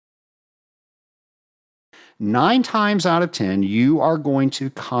9 times out of 10, you are going to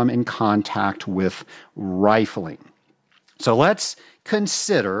come in contact with rifling. So let's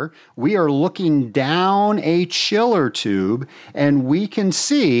consider we are looking down a chiller tube and we can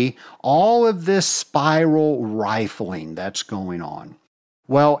see all of this spiral rifling that's going on.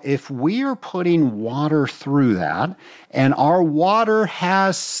 Well, if we are putting water through that and our water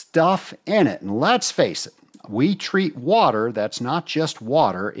has stuff in it, and let's face it, we treat water that's not just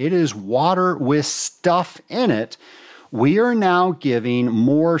water, it is water with stuff in it. We are now giving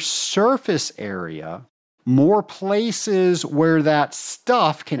more surface area, more places where that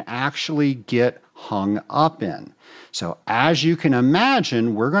stuff can actually get hung up in. So as you can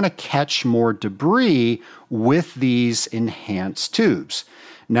imagine, we're going to catch more debris with these enhanced tubes.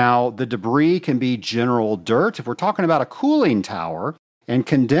 Now, the debris can be general dirt. If we're talking about a cooling tower and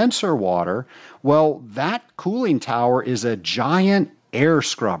condenser water, well, that cooling tower is a giant air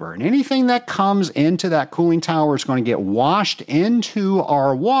scrubber. And anything that comes into that cooling tower is going to get washed into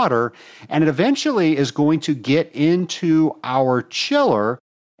our water, and it eventually is going to get into our chiller.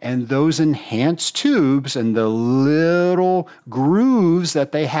 And those enhanced tubes and the little grooves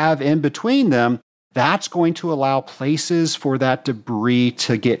that they have in between them, that's going to allow places for that debris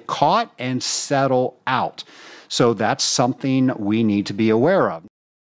to get caught and settle out. So that's something we need to be aware of.